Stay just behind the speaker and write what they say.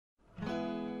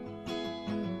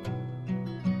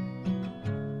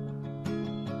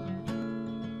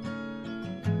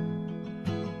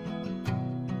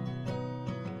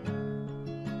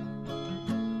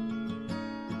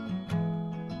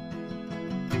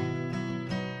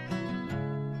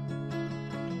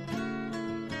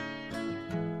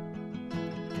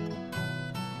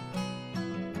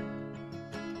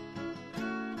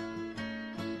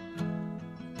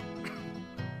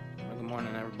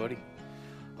everybody.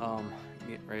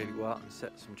 Getting ready to go out and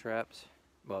set some traps.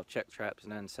 Well, check traps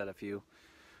and then set a few.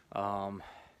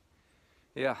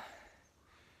 Yeah.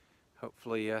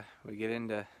 Hopefully we get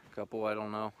into a couple. I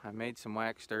don't know. I made some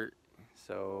wax dirt,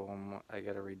 so I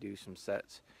gotta redo some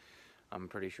sets. I'm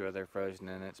pretty sure they're frozen,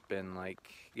 and it's been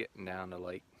like getting down to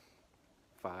like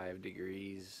 5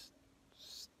 degrees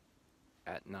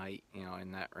at night, you know,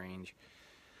 in that range.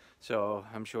 So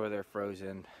I'm sure they're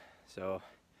frozen. So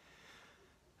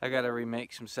I gotta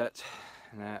remake some sets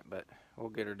and that, but we'll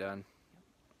get her done.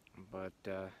 But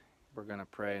we're gonna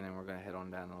pray and then we're gonna head on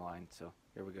down the line. So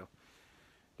here we go.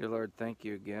 Dear Lord, thank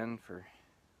you again for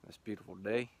this beautiful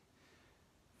day,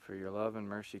 for your love and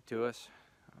mercy to us.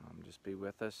 Just be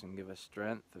with us and give us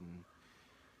strength, and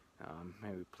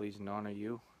may we please and honor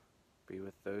you. Be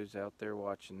with those out there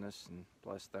watching this and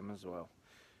bless them as well.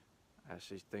 I ask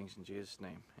these things in Jesus'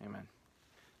 name. Amen.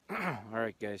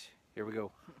 Alright guys, here we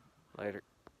go. Later.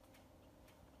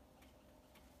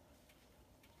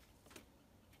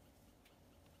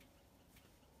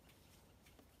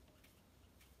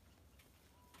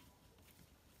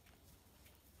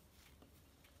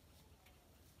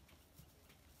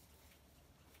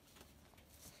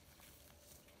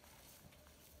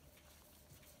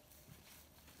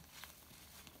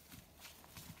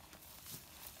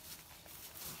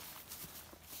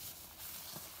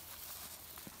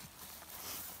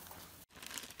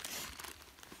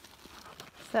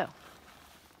 So,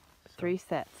 3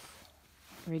 sets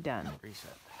redone.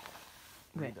 Reset.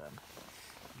 Good. Redone.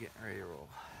 Getting ready to roll.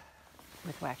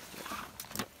 With wax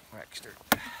dirt. Wax dirt.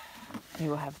 We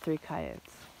will have 3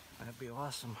 coyotes. That'd be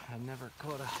awesome. I've never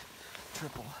caught a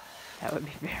triple. That would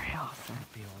be very awesome.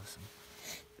 That'd be awesome.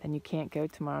 And you can't go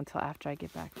tomorrow until after I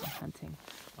get back from hunting.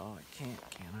 Oh, I can't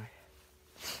I?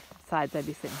 Besides, I'd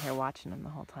be sitting here watching them the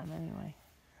whole time anyway.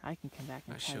 I can come back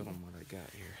and I'll tell show you. them what I got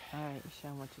here. Alright, you show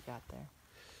them what you got there.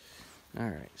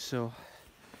 Alright, so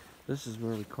this is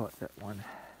where we caught that one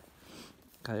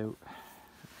coyote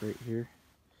right here.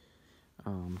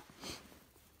 And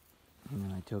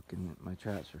then I took, and my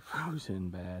traps were frozen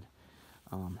bad.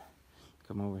 Come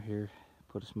over here,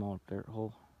 put a small dirt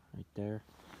hole right there.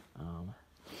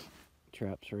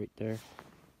 Traps right there.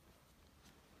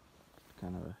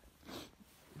 Kind of a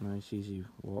nice easy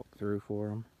walk through for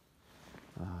them.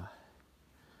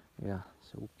 Yeah,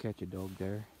 so we'll catch a dog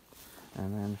there.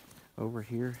 And then over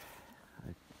here,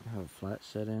 I have a flat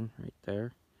set in right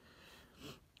there.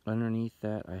 Underneath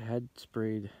that, I had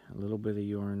sprayed a little bit of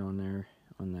urine on there,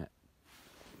 on that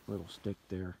little stick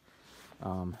there.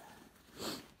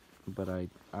 But I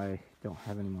don't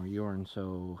have any more urine,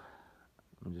 so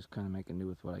I'm just kind of making do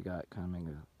with what I got, kind of making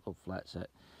a little flat set.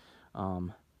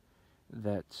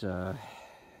 That's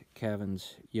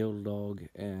Cavan's Yodel Dog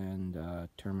and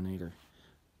Terminator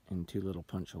in 2 little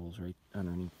punch holes right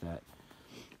underneath that.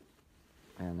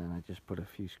 And then I just put a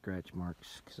few scratch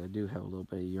marks because I do have a little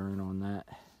bit of urine on that.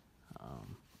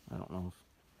 I don't know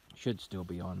if it should still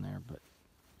be on there, but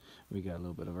we got a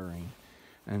little bit of a rain.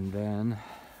 And then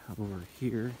over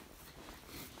here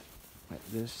at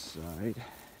this side,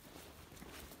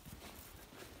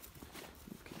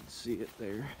 you can see it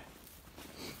there.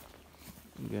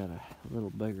 You got a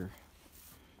little bigger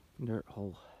dirt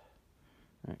hole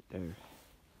right there.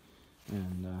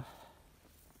 And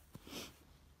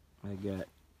I got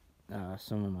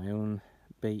some of my own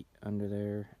bait under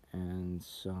there and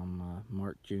some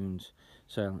Mark June's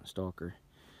Silent Stalker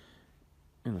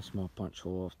in a small punch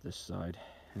hole off this side,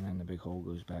 and then the big hole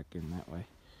goes back in that way.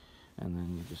 And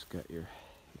then you just got your,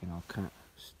 you know, kind of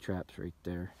traps right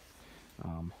there.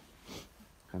 Kind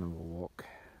of a little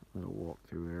walk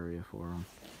through area for them.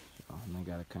 So, and they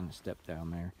got to kind of step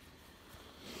down there.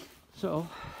 So,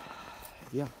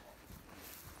 yeah,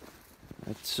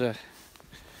 that's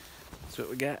what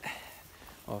we got.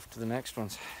 Off to the next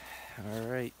ones. All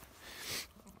right.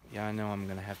 Yeah, I know I'm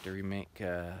gonna have to remake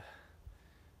at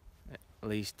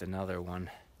least another one.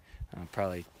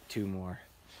 Probably 2 more.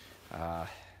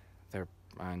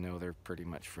 I know they're pretty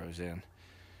much frozen.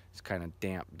 It's kind of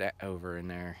damp over in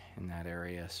there in that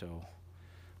area, so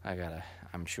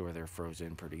I'm sure they're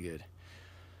frozen pretty good.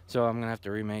 So I'm gonna have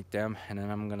to remake them, and then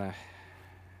I'm gonna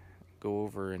go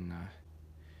over and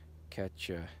catch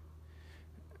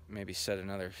maybe set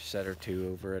another set or 2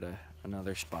 over at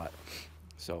another spot.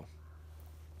 So,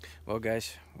 well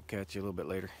guys, we'll catch you a little bit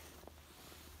later.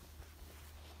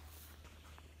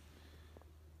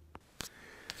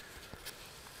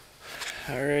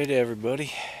 Alright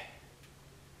everybody,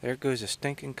 there goes a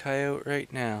stinking coyote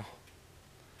right now.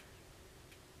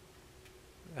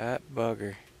 That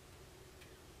bugger.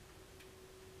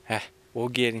 We'll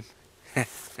get him.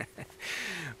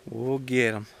 We'll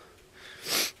get him.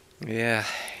 Yeah,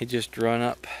 he just run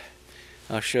up.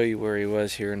 I'll show you where he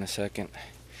was here in a second.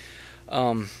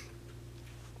 Little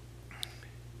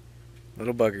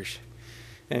buggers.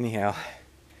 Anyhow,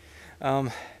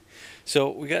 so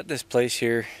we got this place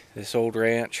here, this old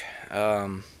ranch.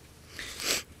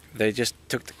 They just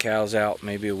took the cows out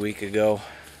maybe a week ago.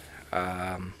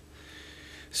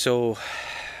 So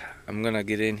I'm gonna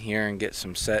get in here and get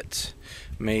some sets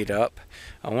made up.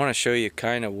 I want to show you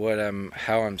kind of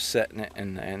how I'm setting it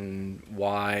and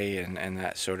why and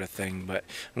that sort of thing. But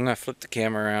I'm gonna flip the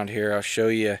camera around here. I'll show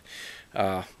you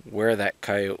where that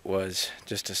coyote was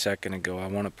just a second ago. I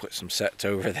want to put some sets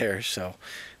over there, so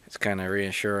it's kind of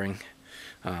reassuring.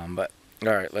 But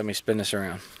all right, let me spin this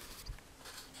around.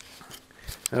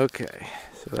 Okay,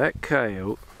 so that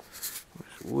coyote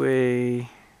was way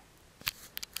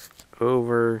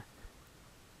over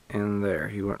in there.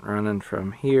 He went running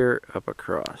from here up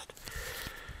across.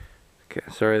 Okay,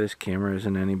 sorry this camera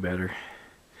isn't any better.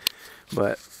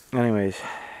 But anyways,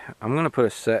 I'm gonna put a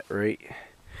set right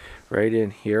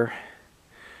in here.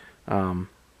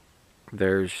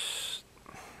 There's,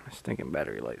 I was thinking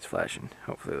battery light's flashing.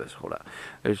 Hopefully this will hold out.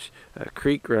 There's a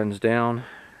creek runs down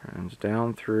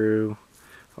through,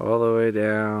 all the way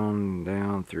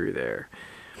down through there.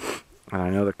 I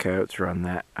know the coyotes run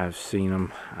that. I've seen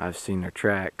them. I've seen their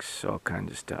tracks, all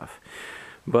kinds of stuff.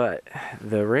 But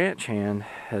the ranch hand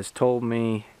has told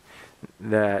me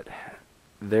that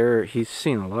he's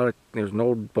seen a lot of, there's an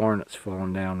old barn that's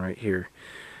fallen down right here.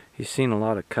 He's seen a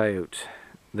lot of coyotes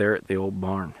there at the old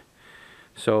barn.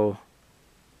 So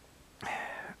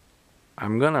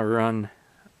I'm gonna run,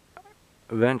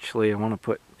 eventually I want to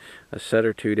put a set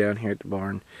or two down here at the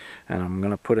barn, and I'm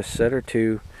gonna put a set or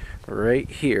two right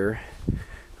here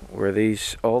where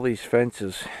all these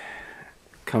fences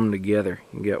come together.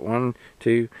 You get 1,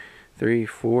 2, 3,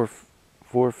 4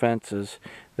 fences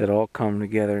that all come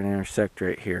together and intersect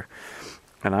right here.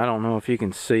 And I don't know if you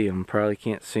can see them, probably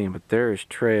can't see them, but there is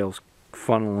trails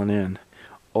funneling in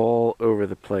all over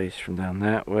the place, from down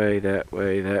that way,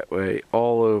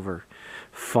 all over,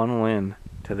 funnel in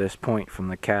to this point from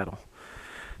the cattle.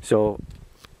 So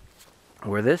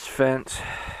where this fence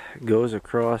goes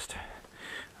across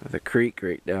the creek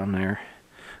right down there,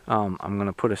 I'm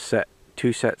gonna put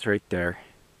two sets right there,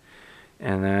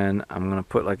 and then I'm gonna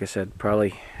put, like I said,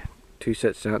 probably 2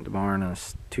 sets down at the barn and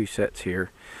 2 sets here.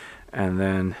 And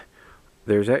then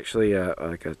there's actually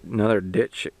another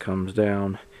ditch that comes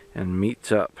down and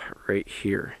meets up right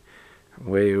here,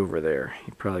 way over there.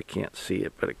 You probably can't see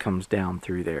it, but it comes down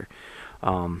through there.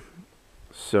 And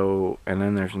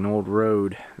then there's an old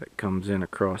road that comes in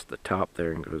across the top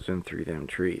there and goes in through them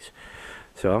trees.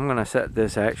 So I'm gonna set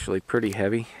this actually pretty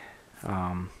heavy,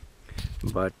 yeah,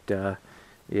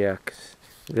 'cause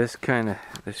this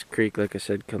creek, like I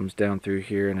said, comes down through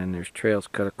here, and then there's trails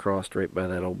cut across right by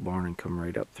that old barn and come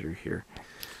right up through here.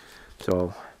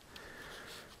 So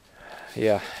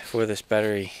yeah, before this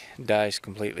battery dies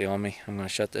completely on me, I'm gonna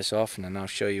shut this off, and then I'll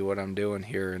show you what I'm doing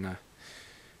here in a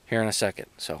second.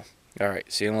 So all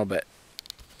right, see you in a little bit.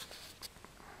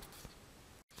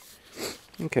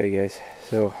 Okay guys,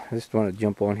 so I just want to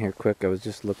jump on here quick. I was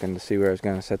just looking to see where I was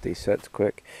going to set these sets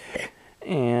quick,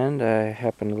 and I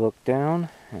happened to look down,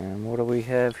 and what do we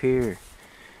have here?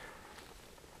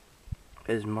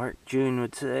 As Mark June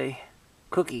would say,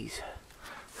 cookies.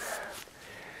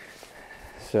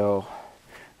 So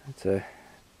that's a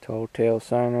tall tale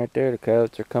sign right there. The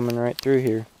coyotes are coming right through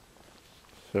here.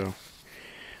 So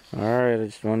alright, I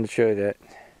just wanted to show you that.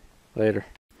 Later.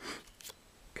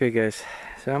 Okay guys,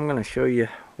 so I'm going to show you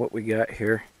what we got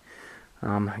here.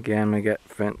 Again, we got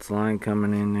fence line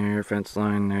coming in there, fence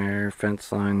line there,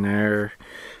 fence line there,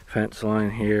 fence line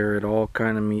here. It all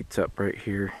kind of meets up right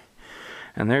here.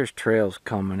 And there's trails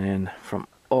coming in from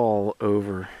all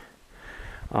over.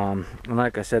 And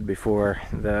like I said before,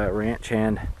 the ranch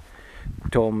hand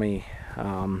told me,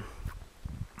 I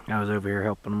was over here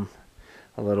helping him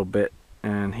a little bit,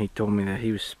 and he told me that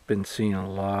he's been seeing a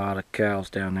lot of cows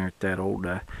down there at that old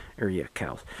a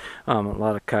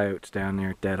lot of coyotes down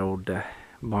there at that old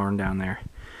barn down there,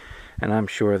 and I'm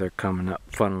sure they're coming up,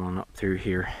 funneling up through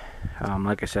here.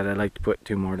 Like I said, I'd like to put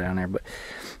 2 more down there, but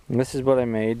this is what I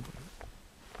made.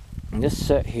 And this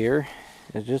set here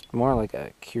is just more like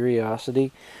a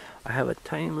curiosity. I have a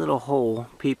tiny little hole,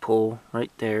 peephole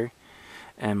right there,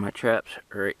 and my traps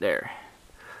are right there.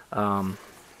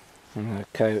 And the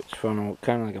coyote's funnel,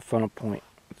 kind of like a funnel point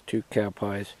with 2 cow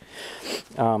pies.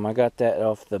 I got that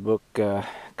off the book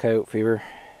Coyote Fever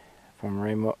from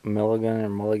Ray Milligan, or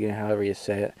Mulligan, however you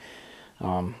say it.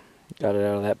 Got it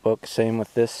out of that book. Same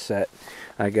with this set,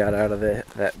 I got out of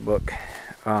that book.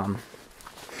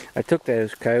 I took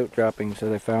those coyote droppings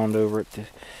that I found over at the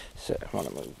set. I want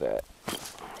to move that.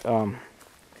 From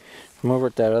over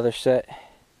at that other set,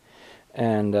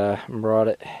 and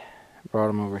brought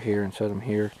them over here and set them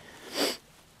here.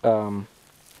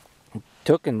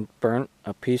 Took and burnt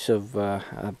a piece of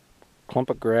a clump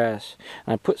of grass,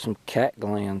 and I put some cat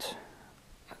glands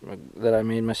that I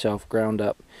made myself, ground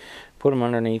up, put them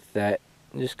underneath that,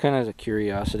 just kind of as a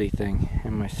curiosity thing,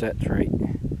 and my set's right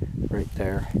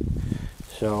there.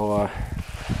 So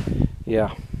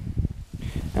yeah,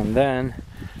 and then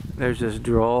there's this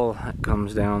drawl that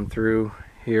comes down through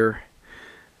here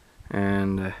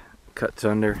and cuts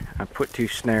under. I put 2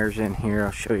 snares in here.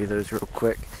 I'll show you those real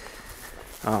quick.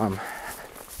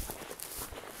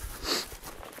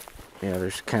 Yeah,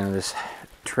 there's kind of this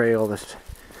trail, this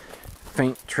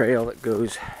faint trail that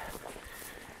goes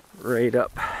right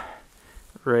up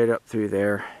through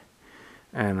there,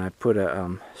 and I put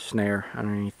a snare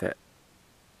underneath that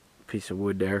piece of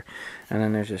wood there, and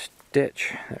then there's this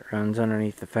ditch that runs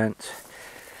underneath the fence,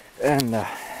 and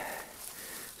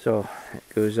so it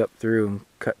goes up through and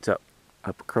cuts up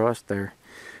across there,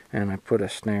 and I put a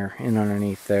snare in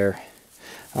underneath there.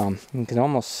 You can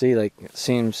almost see, like, it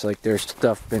seems like there's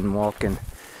stuff been walking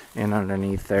in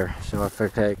underneath there, so if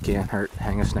it can't hurt,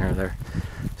 hang a snare there.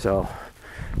 So,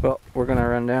 well, we're gonna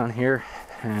run down here,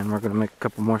 and we're gonna make a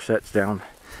couple more sets down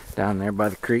there by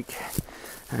the creek,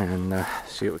 and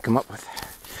see what we come up with.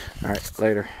 All right,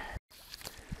 later.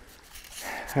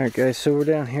 All right, guys, so we're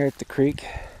down here at the creek.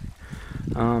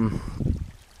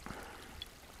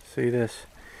 See this?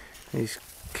 These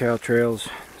cow trails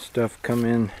stuff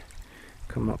come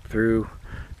up through.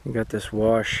 You got this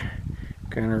wash,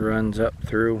 kind of runs up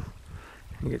through.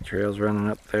 You get trails running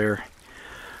up there.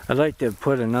 I'd like to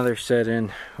put another set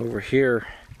in over here,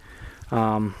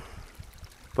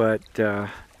 but I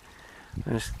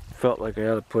just felt like I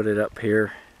ought to put it up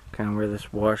here, kind of where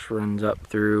this wash runs up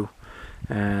through,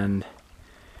 and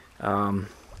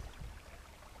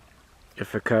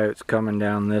if a coyote's coming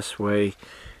down this way,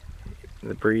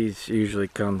 the breeze usually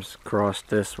comes across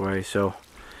this way, so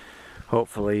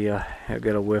hopefully I'll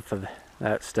get a whiff of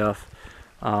that stuff.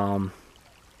 I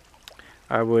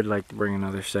would like to bring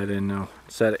another set in though.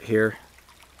 Set it here.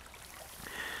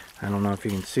 I don't know if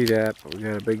you can see that, but we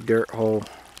got a big dirt hole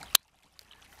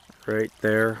right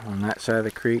there on that side of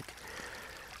the creek.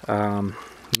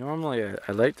 Normally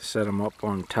I like to set them up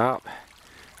on top,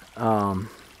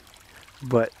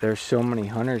 but there's so many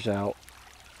hunters out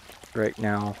right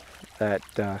now that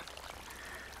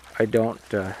I don't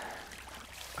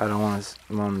want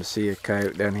them to see a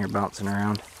coyote down here bouncing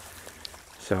around.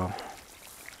 So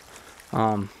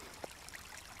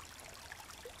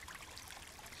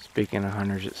speaking of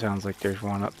hunters, it sounds like there's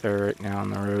one up there right now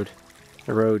on the road.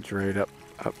 The road's right up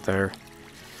there,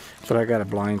 but I got a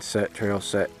blind set, trail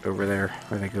set over there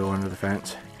where they go under the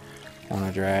fence on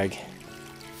a drag.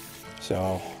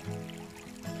 So,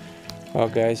 well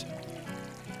guys,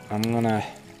 I'm gonna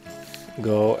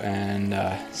go, and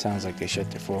sounds like they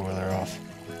shut their 4-wheeler off.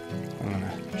 I'm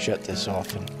gonna shut this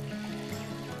off and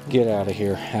get out of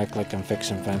here, act like I'm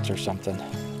fixing fence or something.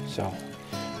 So,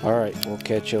 alright, we'll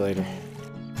catch you later.